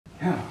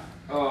Yeah.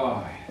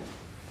 Oh.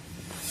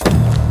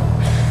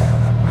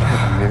 What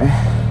happened, baby?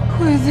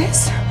 Who is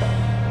this?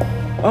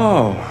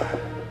 Oh.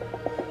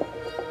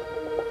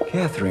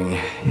 Catherine,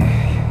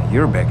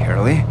 you're back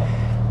early.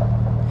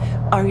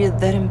 Are you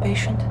that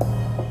impatient?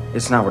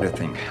 It's not what you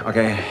think,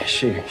 okay?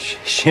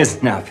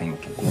 She's nothing.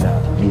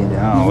 You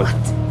know.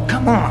 What?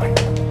 Come on.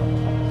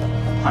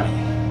 Honey,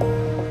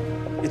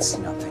 it's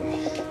nothing.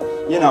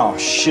 You know,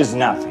 she's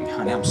nothing,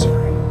 honey. I'm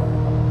sorry.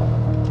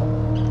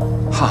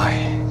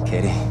 Hi,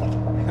 Katie.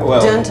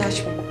 Well. Don't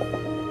touch me.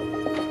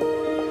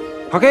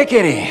 Okay,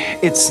 Katie,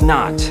 it's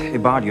not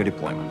about your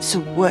deployment. So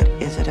what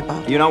is it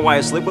about? You know why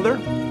I sleep with her?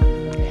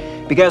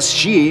 Because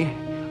she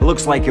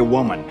looks like a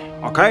woman,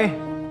 okay?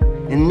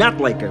 And not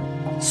like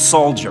a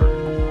soldier.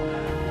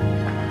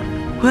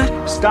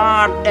 What?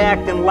 Start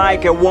acting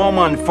like a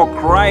woman, for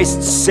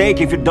Christ's sake,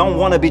 if you don't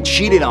want to be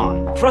cheated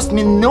on. Trust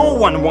me, no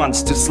one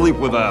wants to sleep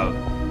with a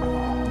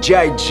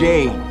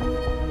JJ.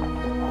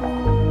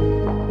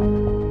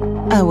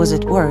 I was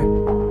at work,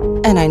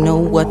 and I know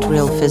what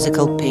real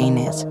physical pain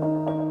is.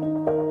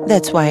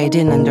 That's why I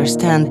didn't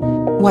understand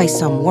why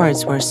some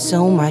words were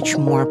so much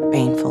more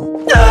painful.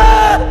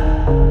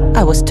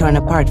 I was torn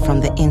apart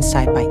from the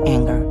inside by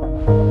anger.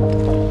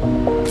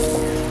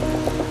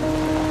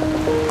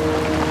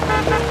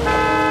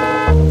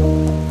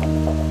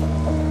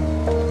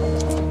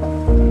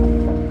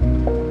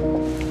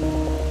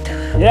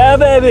 Yeah,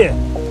 baby.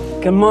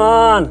 Come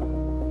on.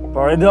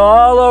 Pour it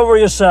all over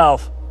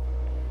yourself.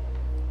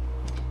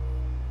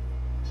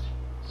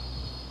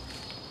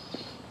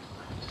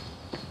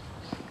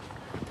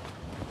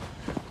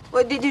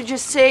 What did you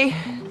just say?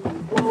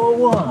 Whoa,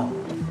 whoa.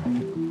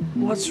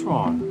 What's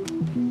wrong?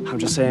 I'm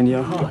just saying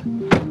you're hot.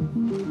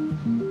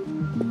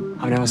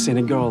 I've never seen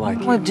a girl like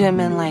you. What do you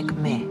mean like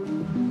me?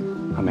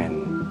 I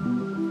mean,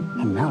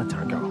 a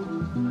military girl.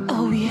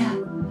 Oh, yeah.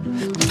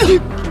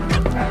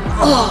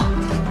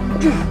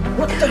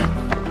 What the?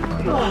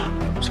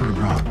 Sorry,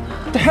 bro.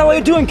 What the hell are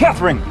you doing,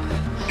 Catherine?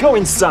 Go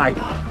inside.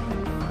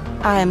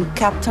 I am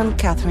Captain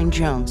Catherine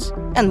Jones,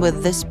 and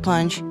with this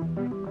punch,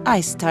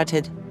 I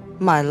started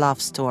my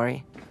love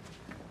story.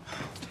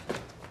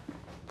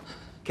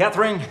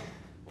 Catherine,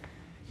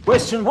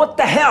 question, what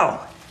the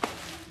hell?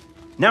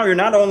 Now you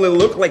not only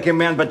look like a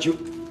man, but you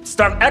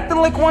start acting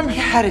like one? I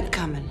had it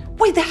coming.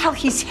 Why the hell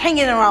he's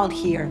hanging around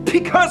here?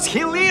 Because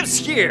he lives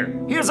here.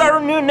 He's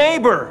our new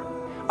neighbor.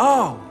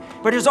 Oh,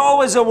 but there's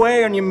always a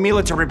way on your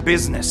military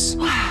business.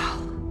 Wow.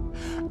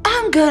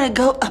 I'm gonna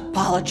go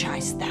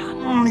apologize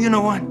then. You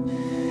know what?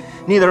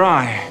 Neither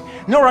I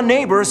nor our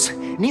neighbors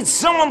need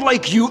someone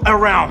like you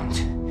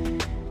around.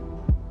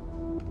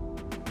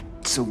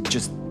 So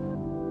just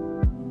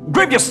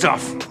grab your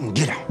stuff and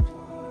get out.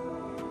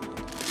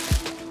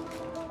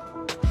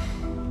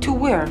 To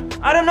where?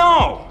 I don't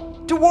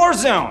know. To war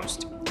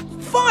zones.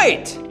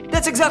 Fight!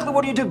 That's exactly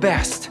what you do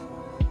best.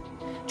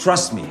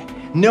 Trust me,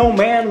 no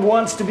man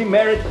wants to be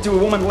married to a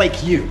woman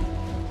like you.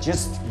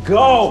 Just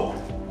go!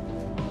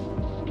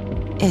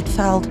 It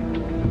felt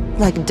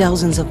like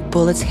dozens of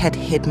bullets had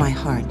hit my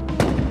heart.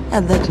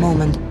 At that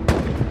moment,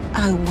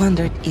 I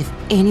wondered if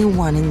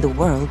anyone in the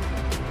world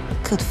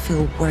could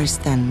feel worse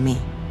than me.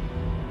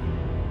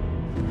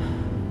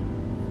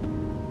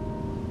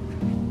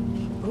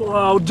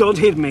 Whoa, don't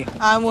hit me.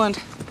 I won't.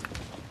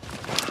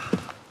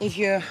 If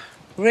you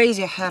raise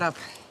your head up.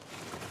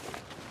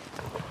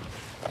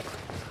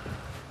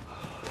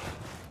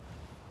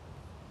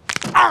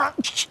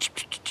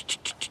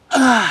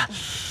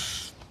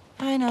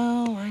 I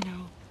know.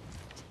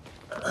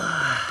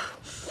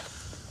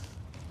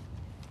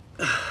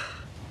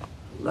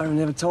 Larry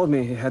never told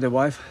me he had a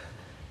wife.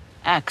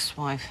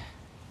 Ex-wife.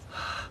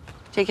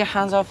 Take your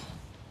hands off.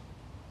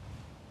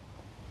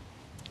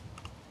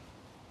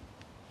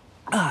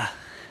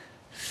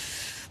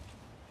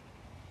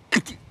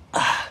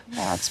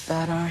 That's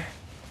better.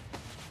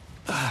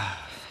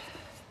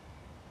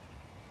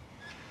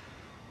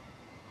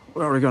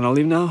 Where are we gonna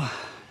leave now?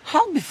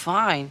 I'll be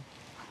fine.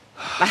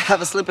 I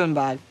have a sleeping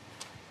bag.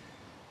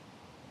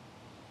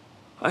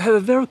 I have a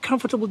very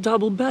comfortable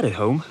double bed at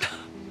home.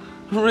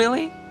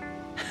 Really?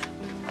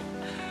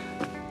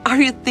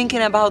 Are you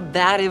thinking about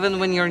that even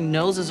when your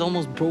nose is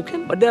almost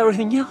broken? But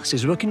everything else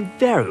is working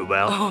very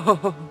well.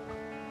 Oh.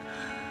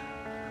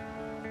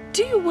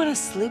 Do you want to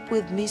sleep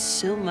with me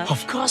so much?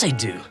 Of course I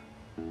do.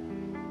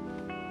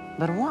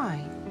 But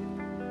why?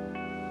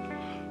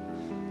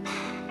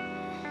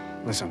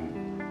 Listen,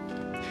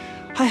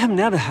 I have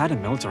never had a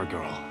military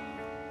girl.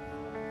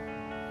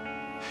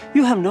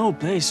 You have no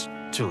place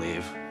to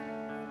live.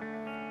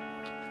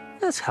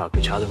 Let's help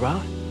each other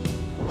out.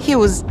 He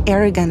was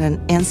arrogant and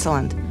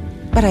insolent,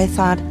 but I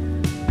thought,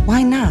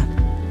 why not?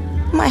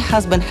 My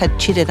husband had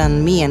cheated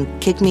on me and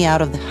kicked me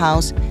out of the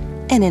house,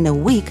 and in a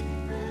week,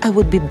 I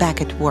would be back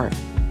at work.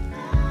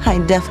 I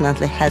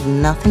definitely had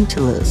nothing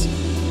to lose.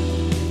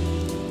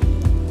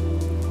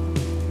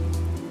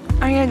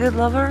 Are you a good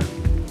lover?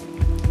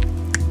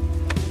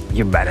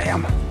 You bet I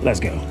am. Let's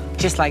go.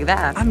 Just like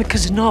that? I'm a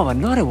Casanova,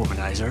 not a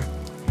womanizer.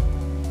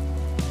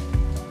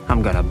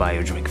 I'm gonna buy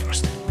you a drink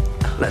first.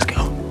 Let's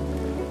go.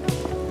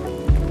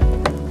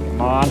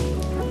 Come on.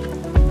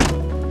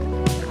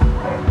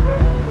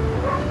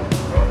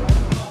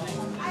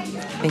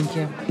 Thank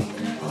you.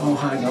 Oh,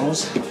 hi,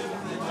 girls.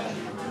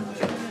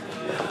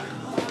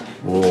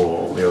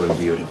 Whoa, very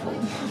beautiful.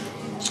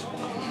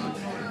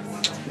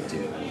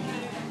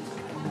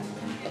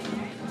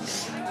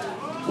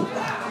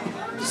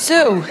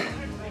 So,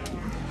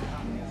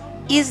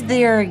 is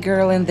there a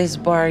girl in this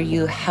bar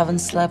you haven't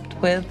slept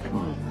with?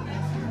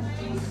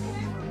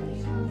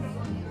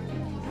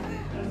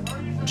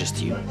 Just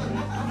you.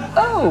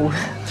 Oh,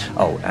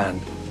 Oh,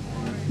 and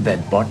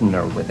that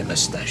partner with the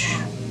mustache.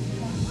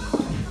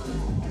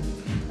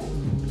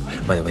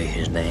 By the way,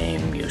 his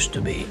name used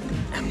to be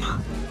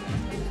Emma.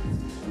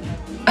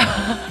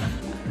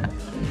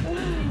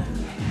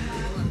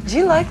 do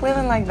you like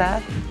living like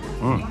that?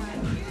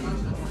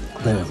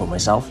 Living for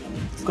myself?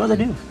 Of course I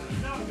do.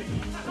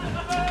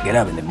 Get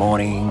up in the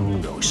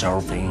morning, go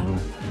surfing,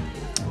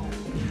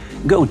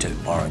 go to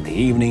the bar in the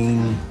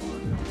evening,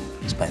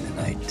 spend the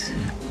night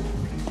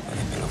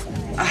with a beautiful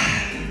woman.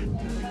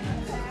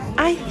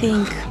 I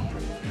think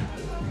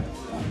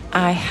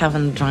I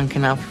haven't drunk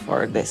enough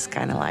for this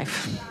kind of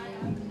life.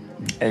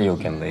 And you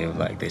can live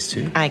like this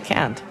too. I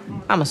can't.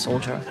 I'm a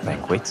soldier.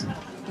 Then quit.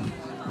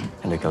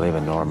 And you can live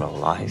a normal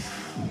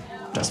life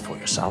just for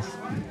yourself.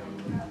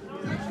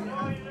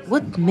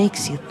 What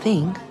makes you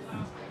think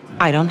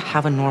I don't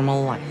have a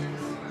normal life?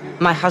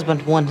 My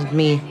husband wanted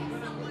me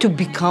to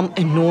become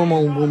a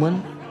normal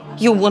woman.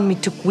 You want me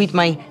to quit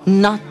my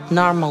not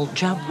normal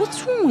job?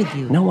 What's wrong with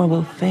you? No one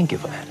will thank you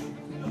for that.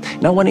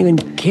 No one even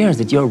cares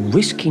that you're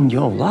risking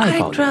your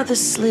life out I'd rather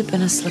sleep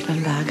in a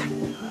sleeping bag.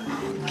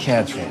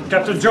 Catherine.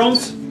 Captain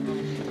Jones?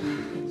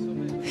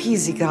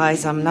 Easy,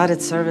 guys. I'm not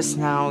at service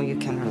now. You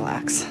can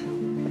relax.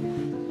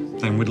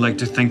 And we'd like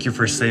to thank you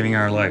for saving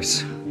our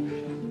lives.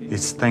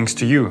 It's thanks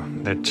to you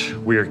that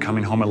we are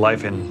coming home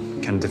alive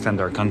and can defend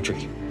our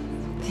country.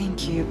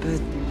 Thank you, but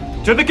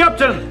To the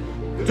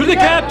captain! To the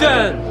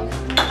captain!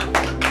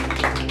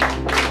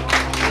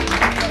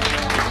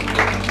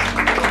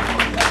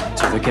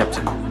 To the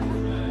captain.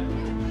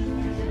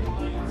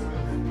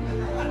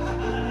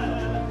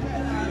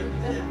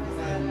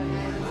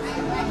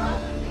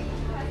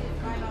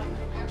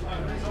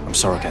 I'm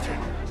sorry, Catherine.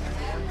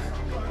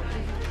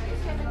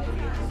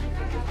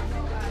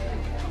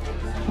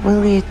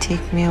 will you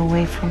take me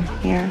away from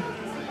here,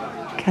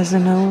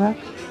 Casanova?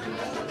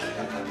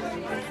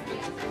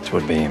 It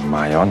would be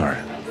my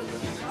honor,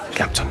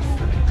 Captain.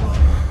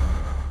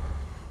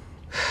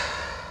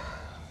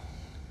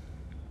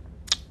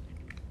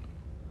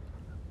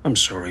 I'm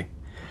sorry.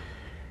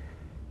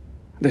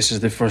 This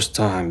is the first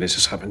time this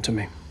has happened to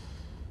me.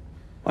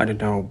 I don't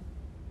know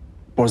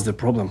what's the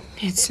problem.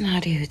 It's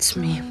not you, it's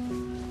me.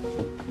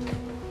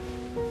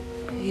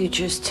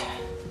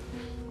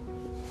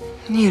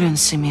 You don't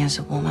see me as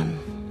a woman.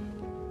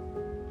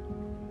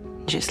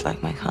 Just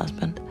like my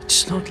husband.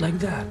 It's not like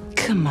that.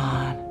 Come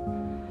on.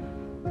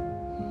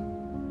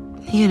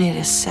 You need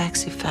a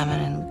sexy,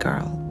 feminine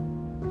girl.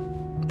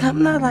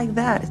 I'm not like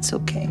that, it's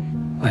okay.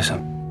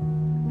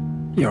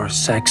 Listen, you're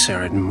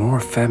sexier and more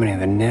feminine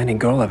than any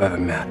girl I've ever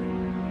met.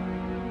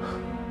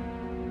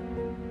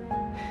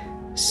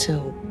 So,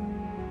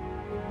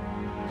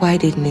 why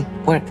didn't it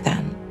work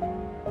then?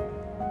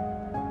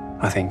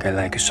 I think I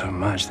like you so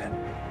much that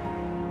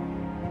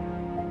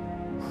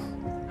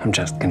I'm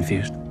just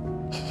confused.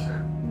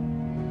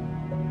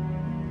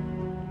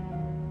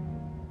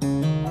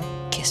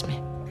 Kiss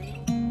me.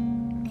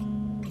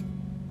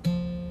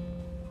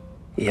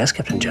 Yes,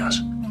 Captain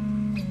Joss.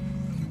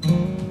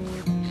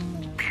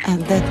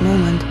 At that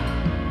moment,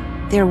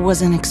 there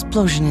was an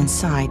explosion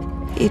inside.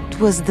 It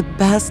was the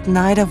best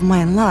night of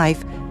my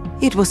life.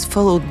 It was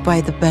followed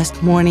by the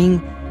best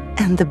morning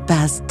and the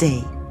best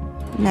day.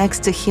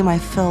 Next to him, I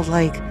felt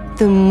like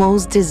the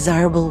most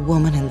desirable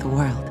woman in the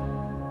world.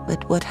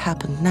 But what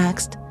happened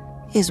next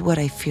is what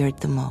I feared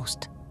the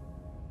most.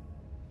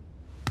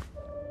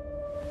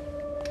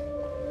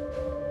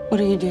 What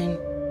are you doing?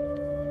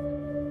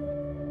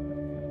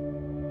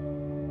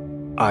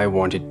 I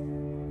wanted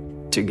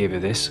to give you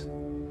this.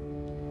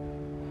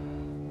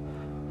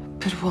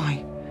 But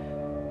why?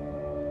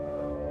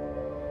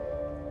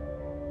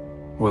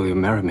 Will you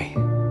marry me?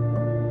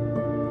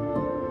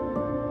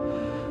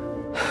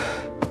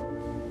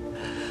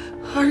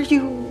 Are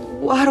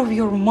you out of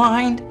your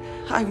mind?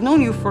 I've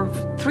known you for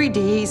 3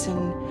 days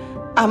and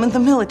I'm in the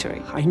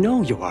military. I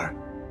know you are.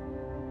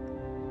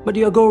 But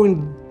you're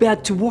going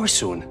back to war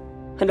soon.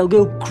 And I'll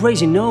go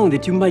crazy knowing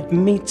that you might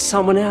meet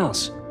someone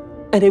else.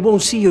 And I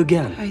won't see you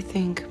again. I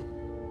think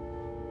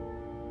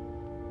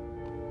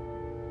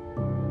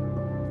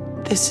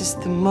this is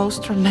the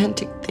most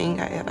romantic thing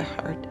I ever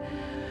heard.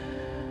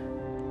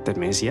 That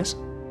means yes?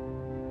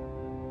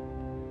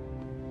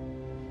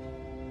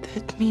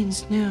 That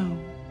means no.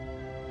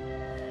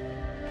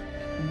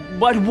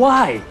 But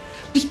why?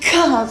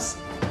 Because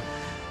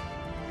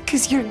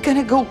you're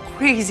gonna go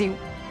crazy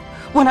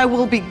when I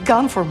will be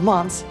gone for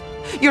months.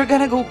 You're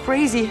gonna go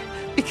crazy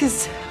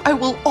because I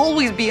will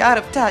always be out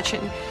of touch,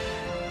 and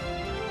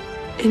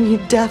you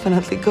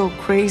definitely go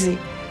crazy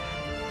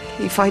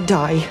if I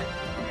die.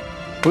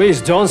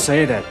 Please don't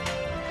say that.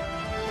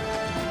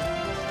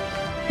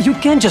 You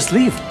can't just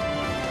leave.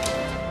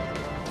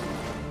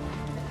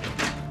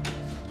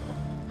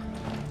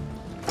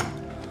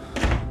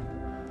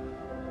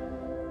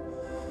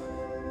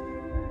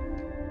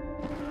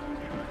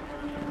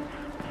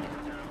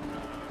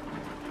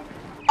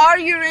 Are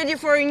you ready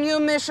for a new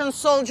mission,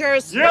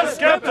 soldiers? Yes,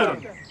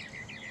 Captain!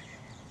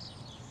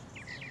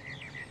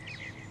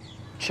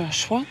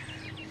 Joshua?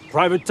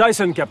 Private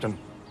Tyson, Captain.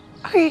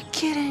 Are you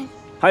kidding?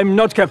 I'm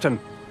not Captain.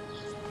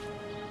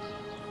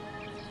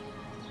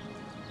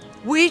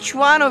 Which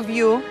one of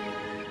you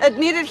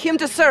admitted him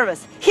to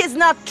service? He's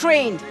not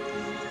trained.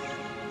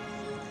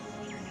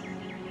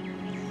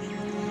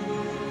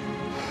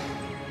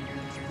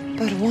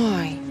 But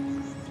why?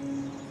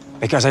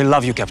 Because I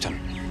love you, Captain.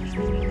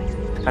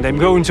 And I'm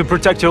going to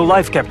protect your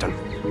life, Captain.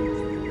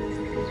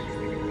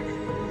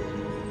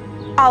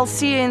 I'll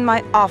see you in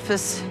my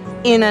office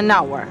in an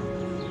hour,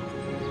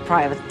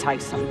 Private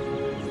Tyson.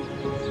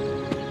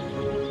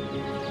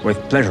 With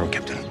pleasure,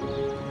 Captain.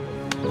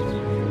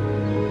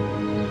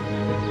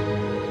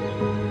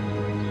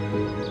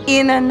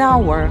 In an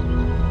hour.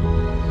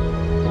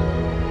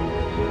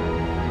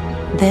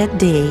 That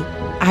day,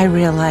 I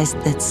realized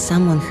that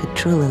someone who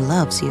truly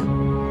loves you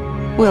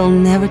will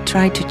never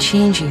try to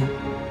change you.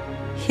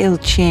 He'll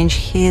change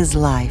his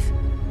life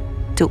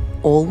to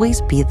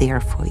always be there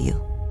for you.